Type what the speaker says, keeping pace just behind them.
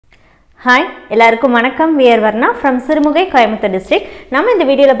Hi, எல்லாருக்கும் வணக்கம். We are Varnaa from Sirumugai, Coimbatore district. நம்ம இந்த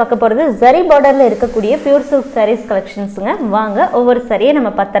வீடியோல பார்க்க போறது ZARI borderல இருக்கக்கூடிய pure silk sarees collectionsங்க. வாங்க ஒவ்வொரு சாரியை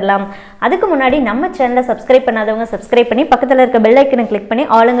நம்ம பார்த்தறலாம். அதுக்கு முன்னாடி நம்ம சேனலை subscribe பண்ணாதவங்க subscribe பண்ணி பக்கத்துல இருக்க bell icon-ஐ click பண்ணி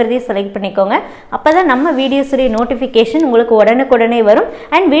ஆல்ங்கறதையும் select பண்ணிக்கோங்க. அப்பதான் நம்ம வீடியோஸோட notification உங்களுக்கு உடனுக்குடனே வரும்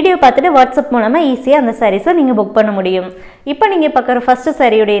and வீடியோ பார்த்துட்டு WhatsApp மூலமா ஈஸியா அந்த sarees-ஐ நீங்க book பண்ண முடியும். இப்போ நீங்க பார்க்குற first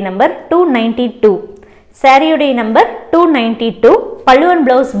saree-யோட number 292. Saree number 292, pallu and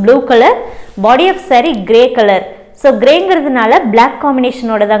blouse blue color, body of saree grey color. So grey ங்கிறதுனால black combination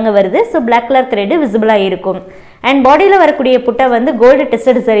ஓட தாங்க வருது. So black color thread visible இருக்கும். And bodyல வரக்கூடிய புட்டா வந்து gold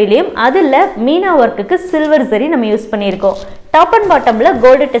tested zariலயும் அதுல மீனா workக்கு silver zari நம்ம யூஸ் பண்ணியிருக்கோம். Top and bottomல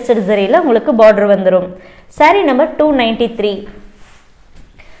gold tested zariல உங்களுக்கு border வந்துரும். Saree number 293.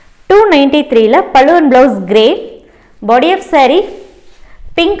 293ல pallu and blouse grey, body of saree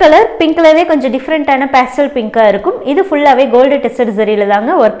pink color கொஞ்சம் டிஃபரண்டான pastel pink இருக்கும். இது ஃபுல்லாவே gold tested zariல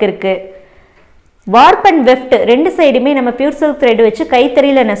தாங்க வர்க் இருக்கு. warp and weft ரெண்டு சைடுமே நம்ம pure silk thread வச்சு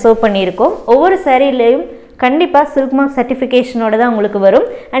கைத்தறியில நெசவு பண்ணியிருக்கோம். ஒவ்வொரு சாரியிலயும் கண்டிப்பா silk mark certification-ஓட தான் உங்களுக்கு வரும்.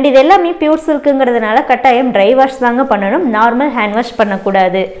 and இது எல்லாமே pure silk-ங்கிறதுனால கட்டாயம் dry wash தாங்க பண்ணனும். நார்மல் hand wash பண்ண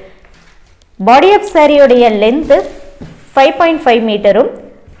கூடாது. body of saree-யோட length 5.5 மீட்டரும்,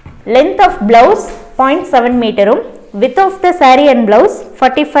 length of blouse 0.7 மீட்டரும், width of the saree and blouse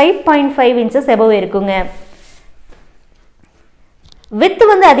 45.5 inches above இருக்குங்க. width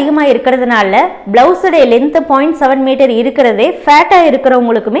வந்து அதிகமா இருக்கிறதுனால blouse உடைய length 0.7 மீட்டர் இருக்கிறதே ஃபேட்டா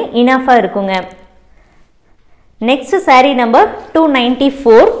இருக்கிறவங்களுக்குமே இனஃபா இருக்குங்க. next saree number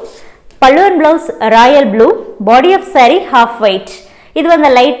 294, pallu and blouse royal blue, body of saree half white. இது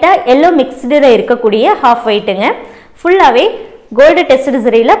வந்து லைட்டா yellow mixed-ல இருக்கக்கூடிய half white-ங்க. ஃபுல்லாவே gold tested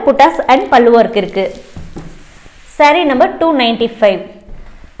zariல buttas and pallu work இருக்கு. Saree number 295.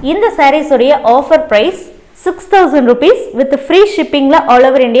 இந்த sarees உடைய offer price 6000 rupees with free shipping-ல all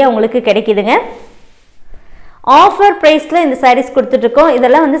over India உங்களுக்கு கிடைக்குதுங்க. offer price-ல இந்த sarees கொடுத்துட்டு இருக்கோம்.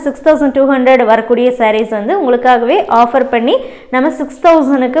 இதெல்லாம் வந்து 6200 வரக்கூடிய sarees வந்து உங்களுக்காகவே offer பண்ணி நம்ம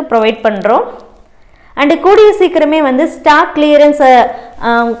 6000க்கு ப்ரொவைட் பண்றோம். and கூடிய சீக்கிரமே வந்து stock clearance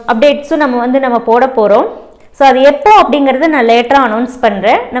updates நம்ம போட போறோம். So அது எப்போ அப்படிங்கறத நான் லேட்டரா அனௌன்ஸ்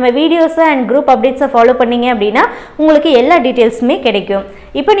பண்றேன். நம்ம videos and group updates follow பண்ணீங்க அப்படினா உங்களுக்கு எல்லா டீடைல்ஸ்மே கிடைக்கும்.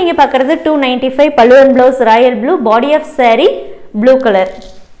 இப்போ நீங்க பார்க்கிறது 295 pallu and blouse royal blue, body of saree blue color.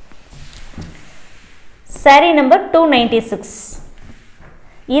 Saree number 296.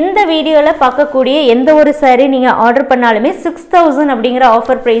 இந்த வீடியோல பார்க்கக்கூடிய எந்த ஒரு saree நீங்க ஆர்டர் பண்ணாலுமே 6000 அப்படிங்கற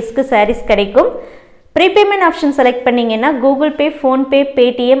ஆஃபர் பிரைஸ்க்கு sarees கிடைக்கும். prepayment option select பண்ணீங்கன்னா Google Pay, Phone Pay,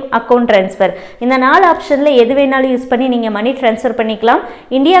 Paytm, account transfer. இந்த நாலு ஆப்ஷன்ல எது வேணாலும் யூஸ் பண்ணி நீங்க மணி ட்ரான்ஸ்ஃபர் பண்ணிக்கலாம்.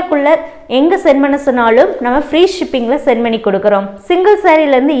 இந்தியாக்குள்ள எங்க சென்ட் பண்ண சொன்னாலும் நம்ம ஃப்ரீ ஷிப்பிங்ல சென்ட் பண்ணி கொடுக்கிறோம். சிங்கிள்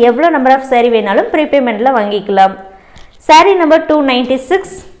சாரில இருந்து எவ்வளவு நம்பர் ஆஃப் சாரி வேணாலும் prepaymentல வாங்கிக்கலாம். saree number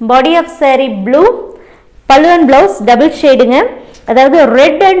 296, body of saree blue, pallu and blouse double shadeங்க. அதாவது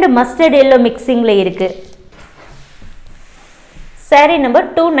red and mustard yellow mixingல இருக்கு. saree number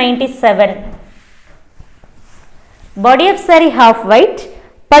 297. body of saree half white,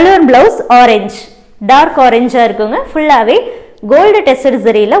 pallu and blouse orange, dark orange இருக்குங்க. ஃபுல்லாவே gold tested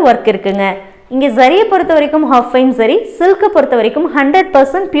zariல work இருக்குங்க. இங்க zariயை பொறுத்த வரைக்கும் half fine zari, silk பொறுத்த வரைக்கும்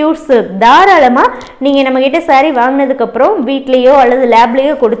 100% pure silk. தாராளமா நீங்க நம்ம கிட்ட saree வாங்குனதுக்கு அப்புறம் வீட்லயோ அல்லது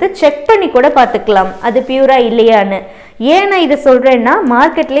லேப்லயோ கொடுத்து செக் பண்ணி கூட பாத்துக்கலாம் அது பியூரா இல்லையான்னு. ஏன் நான் இத சொல்றேன்னா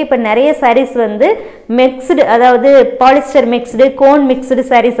மார்க்கெட்ல இப்ப நிறைய sarees வந்து mixed, அதாவது polyester mixed, cone mixed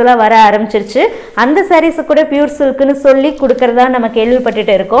sarees எல்லாம் வர ஆரம்பிச்சிருச்சு. அந்த sarees கூட பியூர் silkனு சொல்லி கொடுக்கறதா நம்ம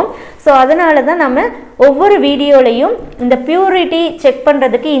கேள்விப்பட்டுட்டு இருக்கோம். சோ அதனால தான் நம்ம ஒவ்வொரு வீடியோலயும் இந்த பியூரிட்டி செக்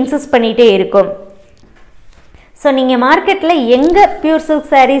பண்றதுக்கு இன்சிஸ்ட் பண்ணிட்டே இருக்கோம். சோ நீங்க மார்க்கெட்ல எங்க pure silk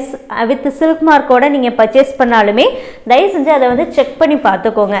sarees with silk mark-ஓட நீங்க பர்சேஸ் பண்ணாலுமே தயவு செஞ்சு அதை வந்து செக் பண்ணி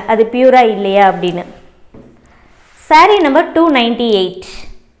பாத்துக்கோங்க அது பியூரா இல்லையா அப்படினு. Saree number 298,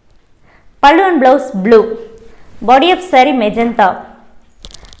 pallu and blouse blue, body of saree magenta.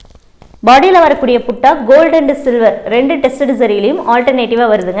 பாடியில வரக்கூடிய புட்டா gold and silver ரெண்டு tested zariலயும் ஆல்டர்னேட்டிவா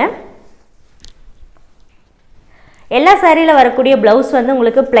வருதுங்க. எல்லா சாரியில வரக்கூடிய blouse வந்து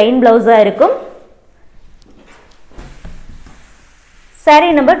உங்களுக்கு plain blouse-ஆ இருக்கும்.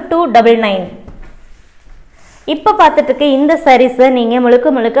 Saree number 299. இப்போ பார்த்துட்டு இருக்க இந்த sarees நீங்க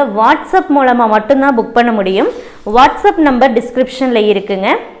முழுக்க வாட்ஸ்அப் மூலமா மட்டும் தான் புக் பண்ண முடியும். வாட்ஸ்அப் நம்பர் டிஸ்கிரிப்ஷன்ல இருக்குங்க.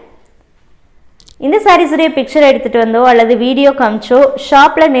 இந்த sarees உடைய பிக்சர் எடுத்துட்டு வந்தோ அல்லது வீடியோ காமிச்சோ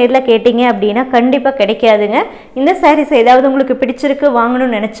ஷாப்ல நேர்ல கேட்டிங்க அப்படினா கண்டிப்பா கிடைக்காதுங்க. இந்த sarees ஏதாவது உங்களுக்கு பிடிச்சிருக்கு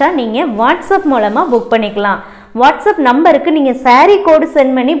வாங்கணும்னு நினைச்சா நீங்க வாட்ஸ்அப் மூலமா புக் பண்ணிக்கலாம். வாட்ஸ்அப் நம்பருக்கு நீங்க saree கோட்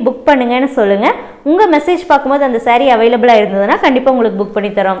சென்ட் பண்ணி புக் பண்ணுங்கன்னு சொல்லுங்க. உங்கள் மெசேஜ் பார்க்கும்போது அந்த saree அவைலபிளாக இருந்ததுன்னா கண்டிப்பாக உங்களுக்கு புக்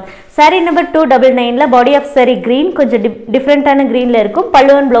பண்ணி தரோம். saree number 299ல body of saree green, கொஞ்சம் டிஃப்ரெண்ட்டான க்ரீனில் இருக்கும்.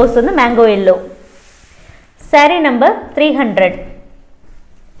 பல்லு அண்ட் ப்ளவுஸ் வந்து mango yellow. saree number 300.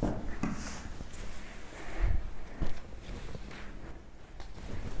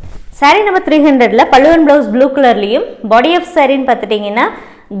 saree number 300ல பல்லு and blouse blue கலர்லையும் body of சாரின்னு பார்த்துட்டிங்கன்னா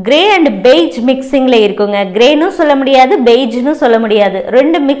கிரே அண்ட் பெய்ஜ் மிக்சிங்கில் இருக்குங்க. கிரேனும் சொல்ல முடியாது, பெய்ஜ்னு சொல்ல முடியாது,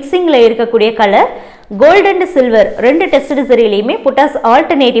 ரெண்டு மிக்சிங்கில் இருக்கக்கூடிய கலர். கோல்டு அண்ட் சில்வர் ரெண்டு டெஸ்ட் சரியிலையுமே புட்டாஸ்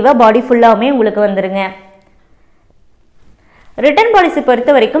ஆல்டர்னேட்டிவாக பாடி ஃபுல்லாகவுமே உங்களுக்கு வந்துருங்க. ரிட்டர்ன் பாலிசி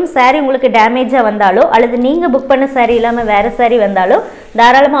பொறுத்த வரைக்கும் சாரீ உங்களுக்கு டேமேஜாக வந்தாலோ அல்லது நீங்கள் புக் பண்ண சாரீ இல்லாமல் வேறு சாரீ வந்தாலோ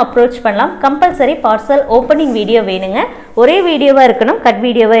தாராளமாக அப்ரோச் பண்ணலாம். கம்பல்சரி பார்சல் ஓப்பனிங் வீடியோ வேணுங்க. ஒரே வீடியோவாக இருக்கணும், கட்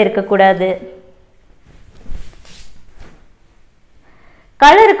வீடியோவாக இருக்கக்கூடாது.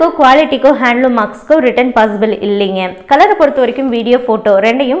 கலருக்கோ குவாலிட்டிக்கோ ஹேண்ட்லூம் மார்க்ஸ்க்கோ ரிட்டர்ன் பாசிபிள் இல்லைங்க. கலரை பொறுத்த வரைக்கும் வீடியோ ஃபோட்டோ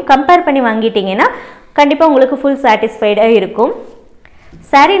ரெண்டையும் கம்பேர் பண்ணி வாங்கிட்டீங்கன்னா கண்டிப்பாக உங்களுக்கு ஃபுல் சாட்டிஸ்ஃபைடாக இருக்கும்.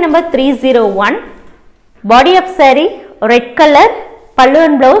 Sari number 301. Body of sari red colour, பல்லு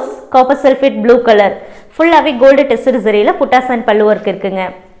and blouse copper sulphate blue colour, ஃபுல்லாகவே கோல்டு டெஸ்ட் சரியில் புட்டாஸ் அண்ட் பல்லு ஒர்க் இருக்குங்க.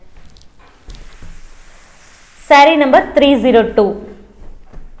 சாரீ நம்பர் 302.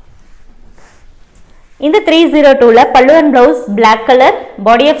 இந்த 302ல பல்லு and blouse black colour,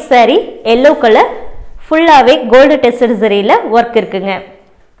 body of sari yellow colour, ஃபுல்லாகவே கோல்டு டெஸ்ட் சரியில் ஒர்க் இருக்குங்க.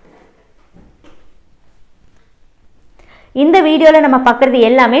 இந்த வீடியோவில் நம்ம பார்க்குறது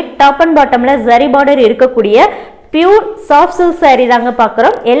எல்லாமே டாப் அண்ட் பாட்டமில் ஜரி பார்டர் இருக்கக்கூடிய பியூர் சாஃப்ட் சில்க் சாரீ தாங்க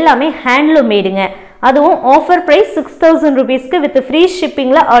பார்க்குறோம். எல்லாமே ஹேண்ட்லூம் மேடுங்க. அதுவும் offer price 6000 rupeesக்கு with free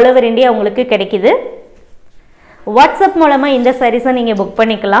ஷிப்பிங்கில் all over India உங்களுக்கு கிடைக்குது. வாட்ஸ்அப் மூலமாக இந்த சாரீஸை நீங்கள் புக்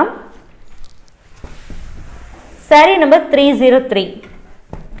பண்ணிக்கலாம். Sari number 303.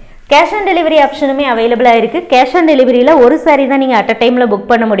 Cash on delivery ஆப்ஷனுமே அவைலபிளாக இருக்குது. கேஷ் ஆன் டெலிவரியில் ஒரு சாரீ தான் நீங்கள் அட் அ டைமில் புக்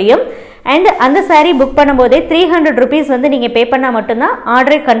பண்ண முடியும். அண்ட் அந்த சாரீ புக் பண்ணும்போதே 300 rupees வந்து நீங்கள் பே பண்ணால் மட்டும்தான்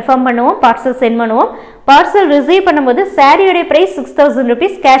ஆர்டரை கன்ஃபார்ம் பண்ணுவோம், பார்சல் சென்ட் பண்ணுவோம். பார்சல் ரிசீவ் பண்ணும்போது சாரியோடைய ப்ரைஸ் 6000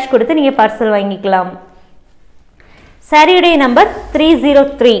 rupees கேஷ் கொடுத்து நீங்கள் பார்சல் வாங்கிக்கலாம். சாரியுடைய நம்பர்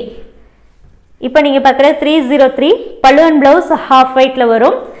 303. இப்போ நீங்கள் பார்க்குற 303 பல்லு அண்ட் ப்ளவுஸ் ஹாஃப் ஒயிட்டில்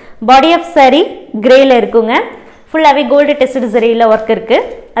வரும். பாடி ஆஃப் சாரீ கிரேயில் இருக்குங்க. ஃபுல்லாகவே கோல்டு டெஸ்ட் சரியில் ஒர்க் இருக்குது,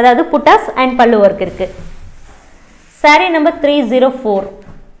 அதாவது புட்டாஸ் அண்ட் பல்லு ஒர்க் இருக்குது. சாரீ நம்பர் 304.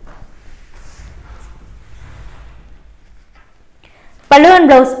 பல்லு and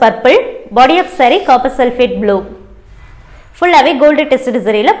blouse purple, body of sari copper sulphate blue, ஃபுல்லாகவே கோல்டு டெஸ்ட்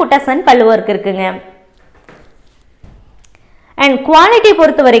சரியில் புட்டாஸ் அண்ட் பல்லு ஒர்க் இருக்குங்க. அண்ட் குவாலிட்டி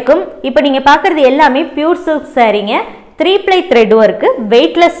பொறுத்த வரைக்கும் இப்போ நீங்கள் பார்க்குறது எல்லாமே pure silk சாரீங்க. 3ply thread work,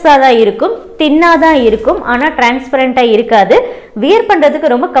 வெயிட்லெஸ்ஸாக தான் இருக்கும், தின்னாக தான் இருக்கும், ஆனால் டிரான்ஸ்பரண்ட்டாக இருக்காது. வியர்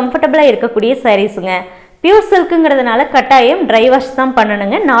பண்ணுறதுக்கு ரொம்ப கம்ஃபர்டபுளாக இருக்கக்கூடிய சாரீஸுங்க. பியூர் சில்க்குங்கிறதுனால கட்டாயம் ட்ரை வாஷ் தான்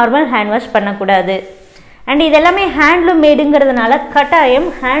பண்ணணுங்க, நார்மல் ஹேண்ட் வாஷ் பண்ணக்கூடாது. அண்ட் இதெல்லாமே ஹேண்ட்லூம் மேடுங்கிறதுனால கட்டாயம்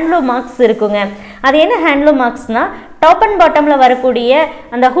ஹேண்ட்லூம் மார்க்ஸ் இருக்குங்க. அது என்ன ஹேண்ட்லூம் மார்க்ஸ்னால் டாப் அண்ட் பாட்டமில் வரக்கூடிய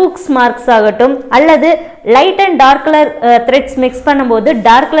அந்த ஹூக்ஸ் மார்க்ஸ் ஆகட்டும், அல்லது light and dark colour threads mix பண்ணும்போது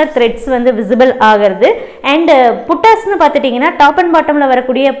டார்க் கலர் த்ரெட்ஸ் வந்து விசிபிள் ஆகிறது. அண்டு புட்டாஸ்ன்னு பார்த்துட்டிங்கன்னா டாப் அண்ட் பாட்டமில்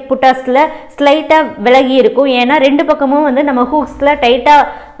வரக்கூடிய புட்டாஸில் ஸ்லைட்டாக விலகி இருக்கும். ஏன்னா ரெண்டு பக்கமும் வந்து நம்ம ஹூக்ஸில்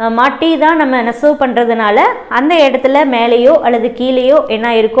டைட்டாக மாட்டி தான் நம்ம நெசவு பண்ணுறதுனால அந்த இடத்துல மேலேயோ அல்லது கீழேயோ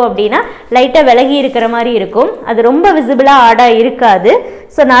என்ன இருக்கும் அப்படின்னா லைட்டாக விலகி இருக்கிற மாதிரி இருக்கும். அது ரொம்ப விசிபிளாக ஆடாக இருக்காது,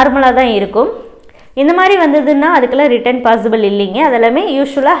 ஸோ நார்மலாக தான் இருக்கும். இந்த மாதிரி வந்ததுன்னா அதுக்கெல்லாம் ரிட்டர்ன் பாசிபிள் இல்லைங்க. அதெல்லாமே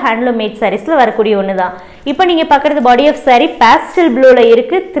யூஸ்வலாக ஹேண்ட்லூம் மேட் சாரீஸில் வரக்கூடிய ஒன்று தான். இப்போ நீங்கள் பார்க்குறது பாடி ஆஃப் சாரீ பேஸ்டல் ப்ளூவில்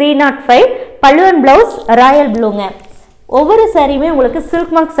இருக்குது, 305. பல்லு அண்ட் ப்ளவுஸ் ராயல் ப்ளூங்க. ஒவ்வொரு சாரியுமே உங்களுக்கு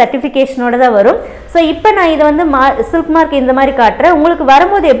சில்க் மார்க் சர்டிஃபிகேஷனோட தான் வரும். ஸோ இப்போ நான் இதை வந்து சில்க் மார்க் இந்த மாதிரி காட்டுறேன். உங்களுக்கு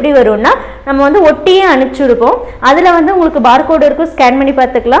வரும்போது எப்படி வரும்னா நம்ம வந்து ஒட்டியே அனுப்பிச்சுருக்கோம். அதில் வந்து உங்களுக்கு பார்கோடு இருக்கும், ஸ்கேன் பண்ணி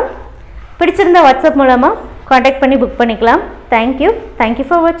பார்த்துக்கலாம். பிடிச்சிருந்தா வாட்ஸ்அப் மூலமாக காண்டாக்ட் பண்ணி புக் பண்ணிக்கலாம். தேங்க்யூ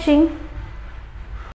ஃபார் வாட்சிங்.